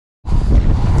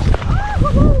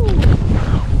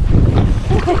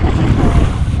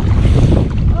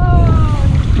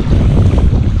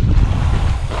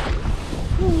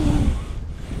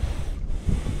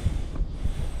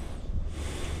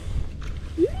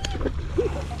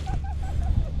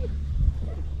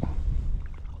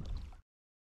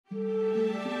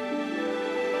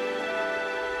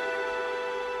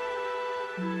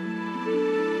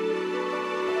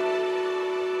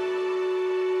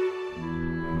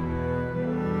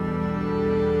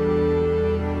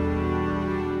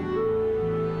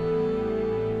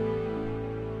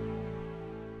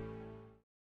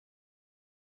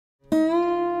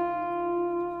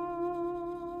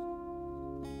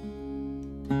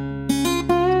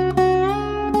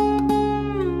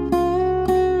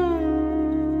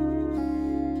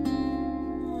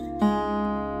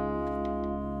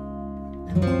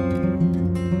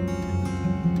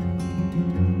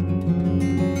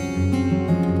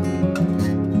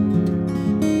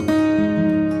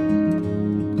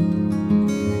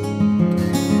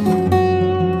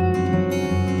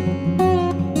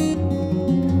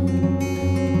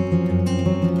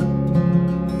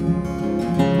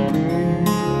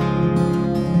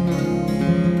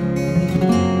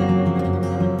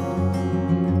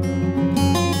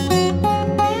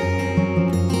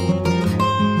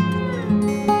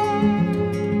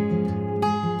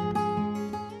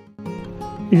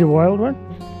He's a wild one?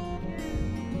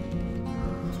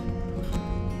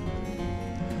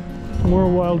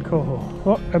 More wild coho.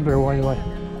 Oh, I better wind away.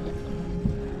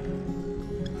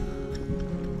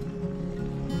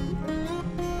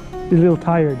 He's a little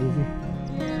tired, is he?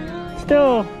 Yeah.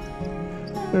 Still,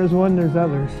 there's one, there's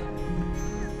others.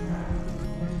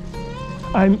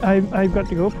 I've got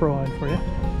the GoPro on for you.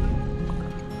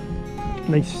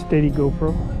 Nice steady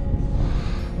GoPro.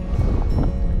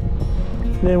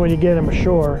 And then when you get him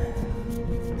ashore,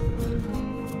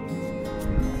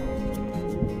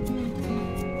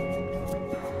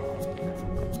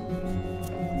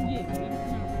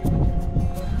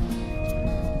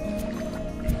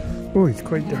 oh, it's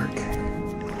quite dark.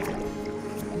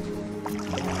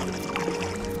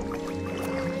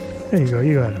 There you go,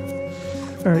 you got him.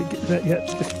 All right, get that, yeah,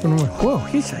 just one more. Whoa,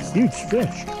 he's a huge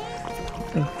fish.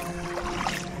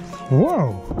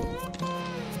 Whoa!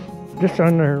 Just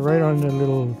on there, right on the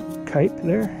little kite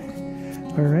there.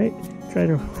 All right, try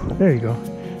to, there you go.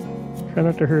 Try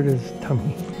not to hurt his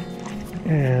tummy.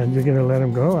 And you're gonna let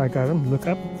him go. I got him. Look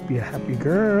up, be a happy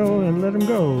girl, and let him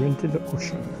go into the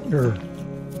ocean, or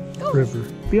river.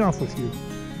 Be off with you.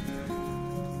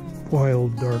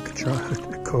 Wild, dark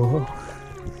chocolate coho.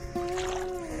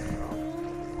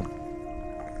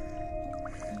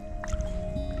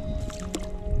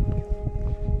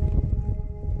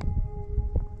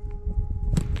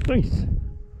 Nice.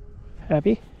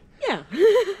 Happy? Yeah.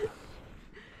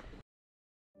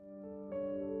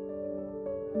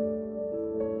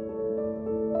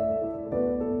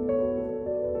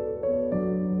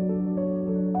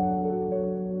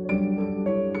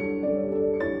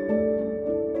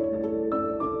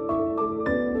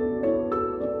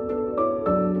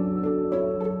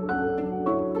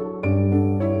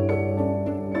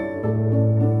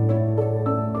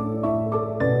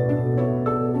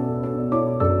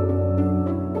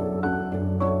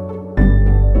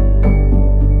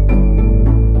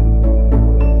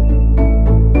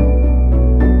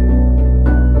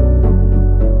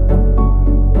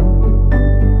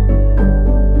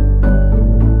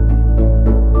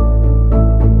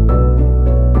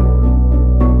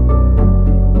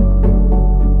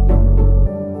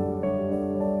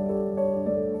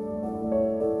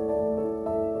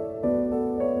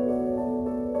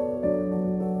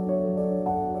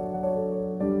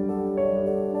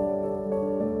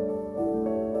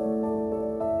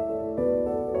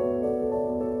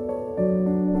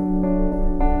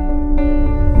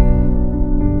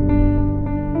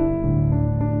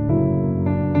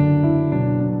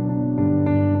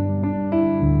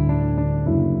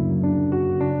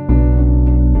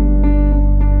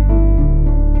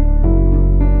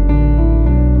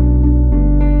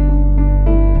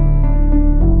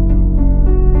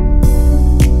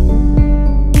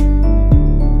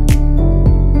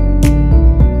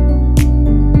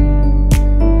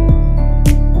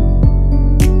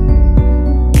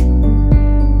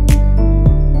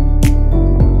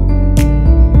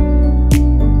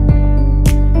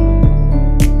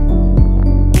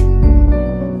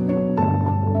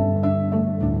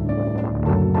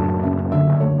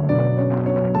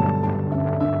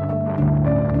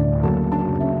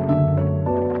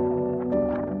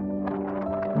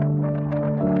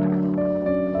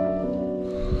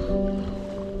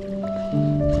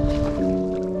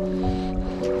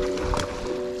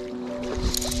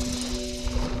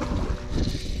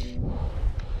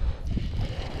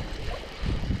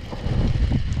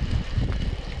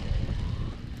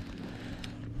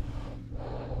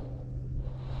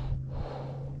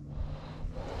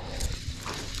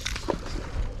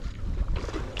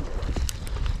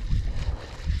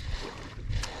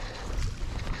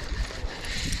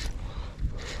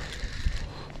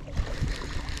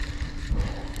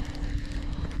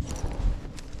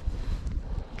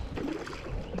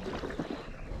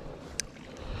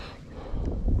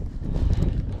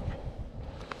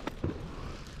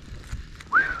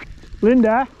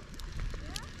 Linda?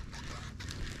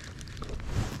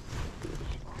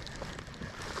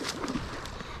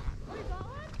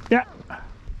 Yeah.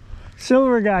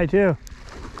 Silver guy too.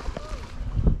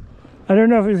 I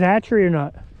don't know if it's hatchery or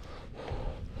not.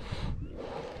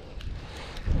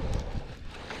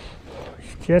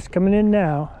 He's just coming in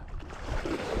now.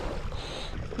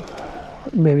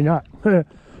 Maybe not.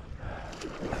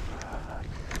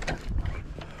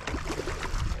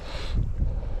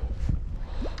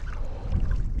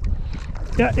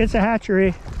 Yeah, it's a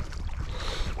hatchery.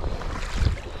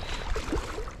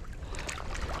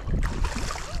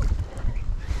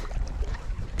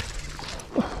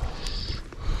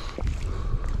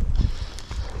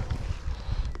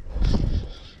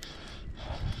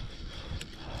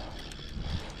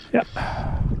 Yep.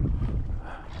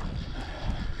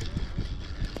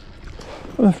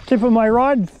 The tip of my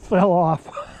rod fell off.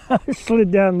 I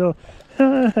slid down though.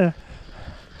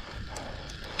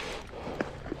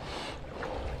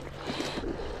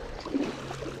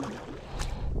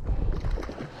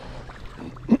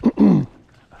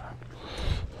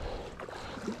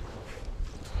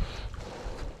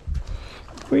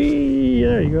 Whee,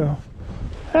 there you go.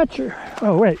 Hatcher.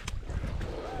 Oh, wait.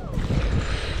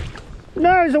 No,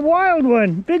 there's a wild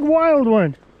one. Big wild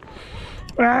one.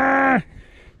 Ah!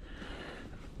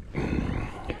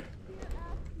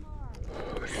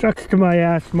 Sucks to my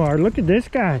ass, Marge. Look at this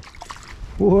guy.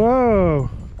 Whoa.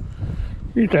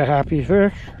 He's a happy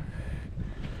fish.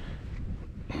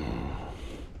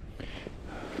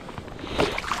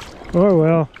 Oh,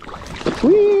 well.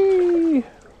 Whee!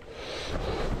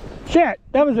 Shit,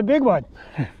 that was a big one.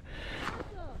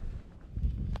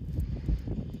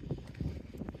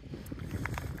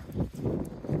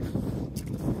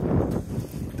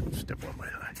 Don't step on my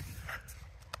line.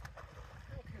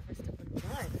 I don't care if I step on the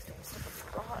line, I don't step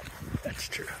on the rod. That's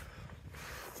true.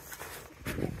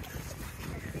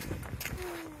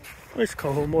 Nice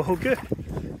Coho moho, good.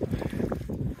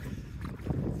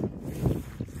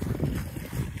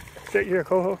 Is that your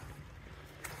Coho?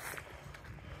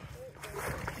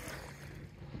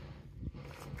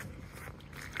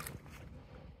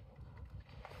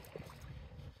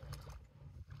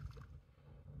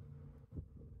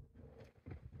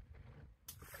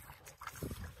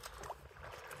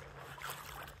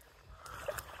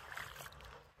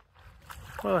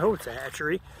 Well, I hope it's a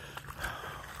hatchery.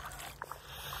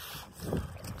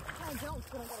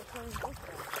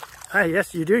 Ah,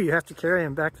 yes, you do. You have to carry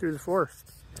him back through the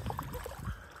forest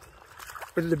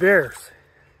with the bears.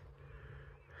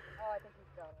 Oh, I think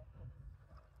he's got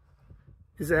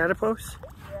it. Is that adipose?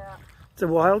 Yeah. It's a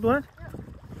wild one?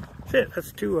 Yeah. Shit,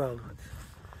 that's two wild ones.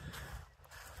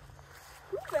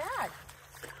 Too bad.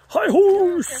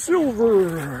 Hi-ho,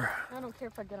 silver! I don't care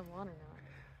if I get him on or not.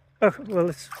 Oh, well,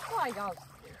 it's... Oh, I got it.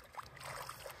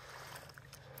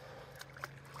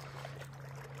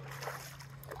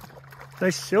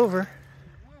 Nice silver.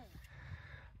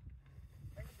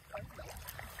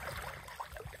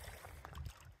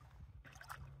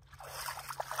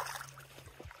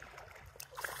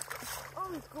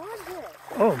 Oh, he's gorgeous.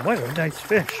 Oh, what a nice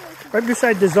fish. Right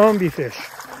beside the zombie fish.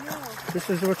 I know. This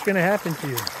is what's going to happen to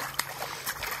you.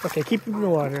 Okay, keep him in the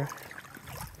water.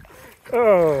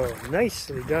 Oh,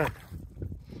 nicely done.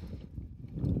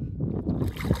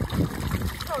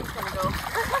 Oh, he's gonna go.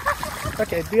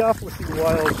 Okay, be off with you,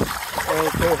 wild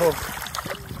Coho.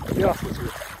 Be off with you.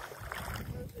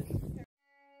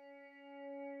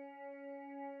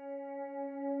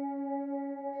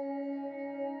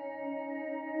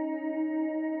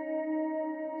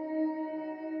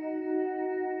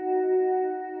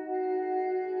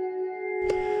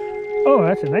 Oh,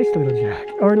 that's a nice little jack.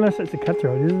 Or unless it's a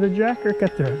cutthroat. Is it a jack or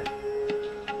cutthroat?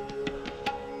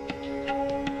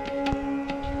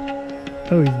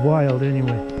 Oh, he's wild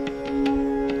anyway.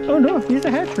 Oh no, he's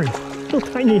a hatchery. Little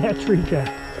tiny hatchery jack.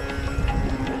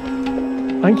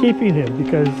 I'm keeping him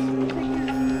because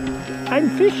I'm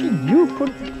fishing. You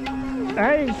put...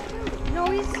 No,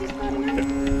 he's not here.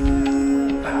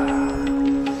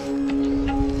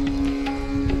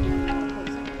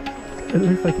 It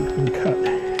looks like it's been cut.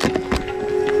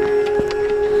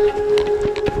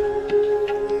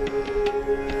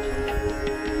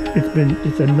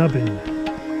 It's a nubbin.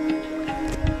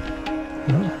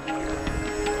 Oh.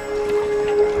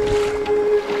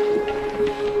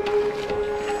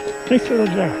 Nice little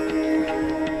jack.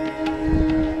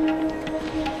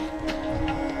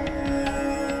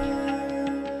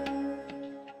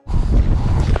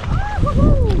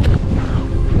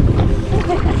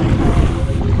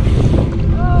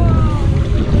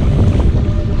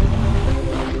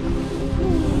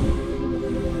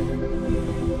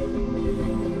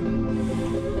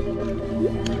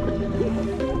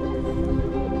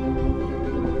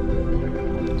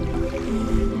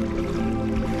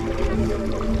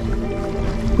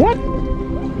 What?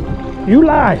 You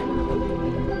lie.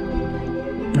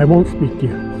 I won't speak to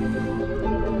you.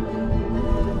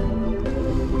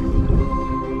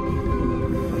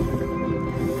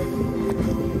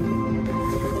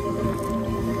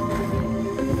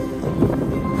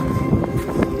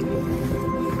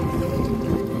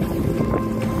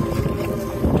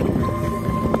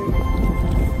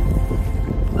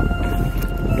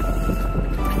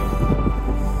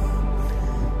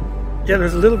 Yeah,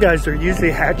 those little guys are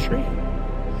usually hatchery,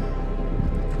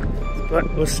 but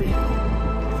we'll see.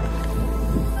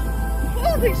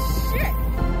 Holy shit!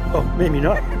 Oh, maybe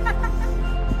not.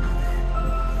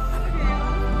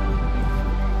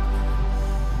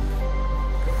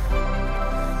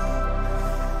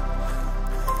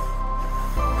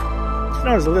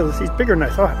 not as little. He's bigger than I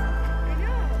thought.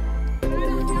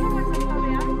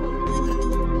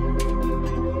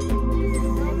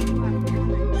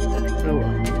 Oh,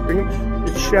 bring him.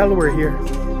 It's shallower here.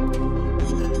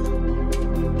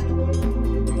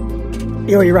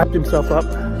 Oh, he wrapped himself up.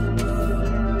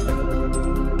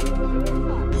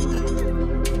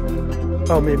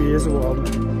 Oh, maybe he is a wildman.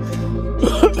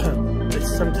 They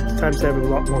sometimes have a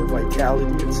lot more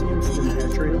vitality, it seems, than the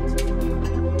hatchery ones.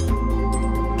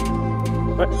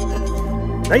 But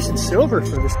nice and silver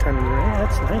for this time of year. Yeah,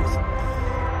 that's nice.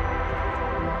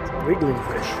 It's a wiggling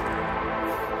fish.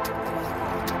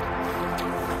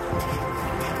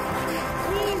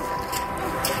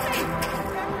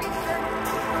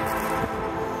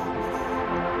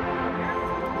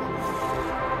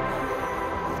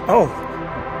 Oh,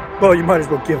 well, you might as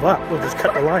well give up. We'll just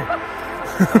cut the line.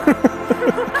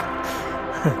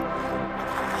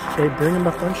 Okay, bring him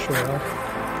up on shore.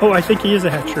 Oh, I think he is a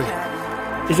hatchery.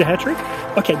 Is it a hatchery?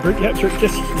 Okay, bring yeah,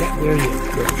 just yeah, there he is.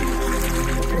 Good.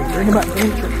 Okay, bring him up.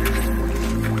 Bring him.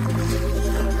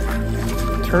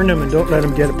 Turn him and don't let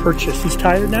him get a purchase. He's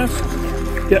tired now.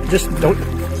 Yeah, just don't.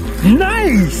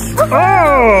 Nice!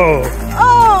 Oh!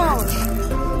 Oh!